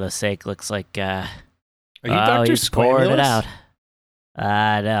watered over to the sink. Looks like, Are you Dr. he's pouring it Squamulus?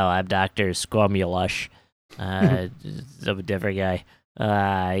 out. No, I'm Dr. Squamulush. I'm a different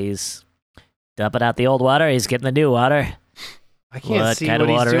guy. He's dumping out the old water. He's getting the new water. I can't What see kind what of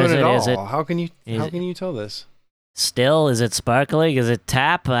he's water doing is at it? all. Is it- How can you tell this? Still, is it sparkling? Is it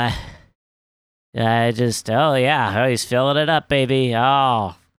tap? Oh yeah, he's filling it up, baby.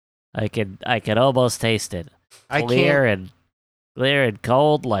 Oh, I can almost taste it. I Clear can't. and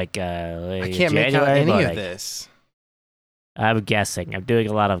cold, like I can't make out January any morning. of this. I'm guessing. I'm doing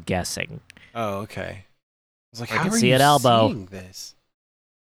a lot of guessing. Oh, okay. I was like, I how can are see you an elbow. seeing this?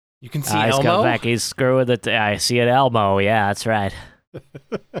 You can see He's Elmo. coming back. He's screwing the. I see an Elmo. Yeah, that's right.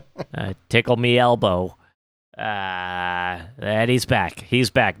 Tickle me elbow. And he's back.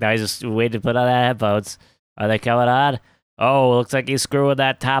 He's back. Now he's just waiting to put on the headphones. Are they coming on? Oh, looks like he's screwing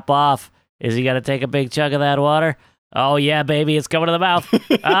that top off. Is he gonna take a big chunk of that water? Oh yeah, baby, it's coming to the mouth.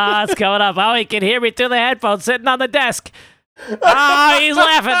 It's coming up. Oh, he can hear me through the headphones sitting on the desk. Oh, he's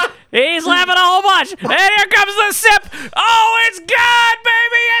laughing. He's laughing a whole bunch. And here comes the sip. Oh, it's good,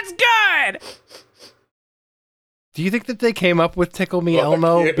 baby. It's good. Do you think that they came up with Tickle Me Fuck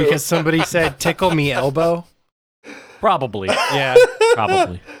Elmo you. because somebody said Tickle Me Elbow? Probably. Yeah,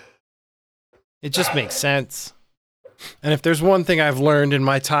 Probably. it just makes sense. And if there's one thing I've learned in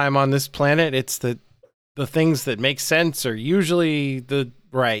my time on this planet, it's that the things that make sense are usually the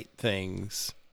right things.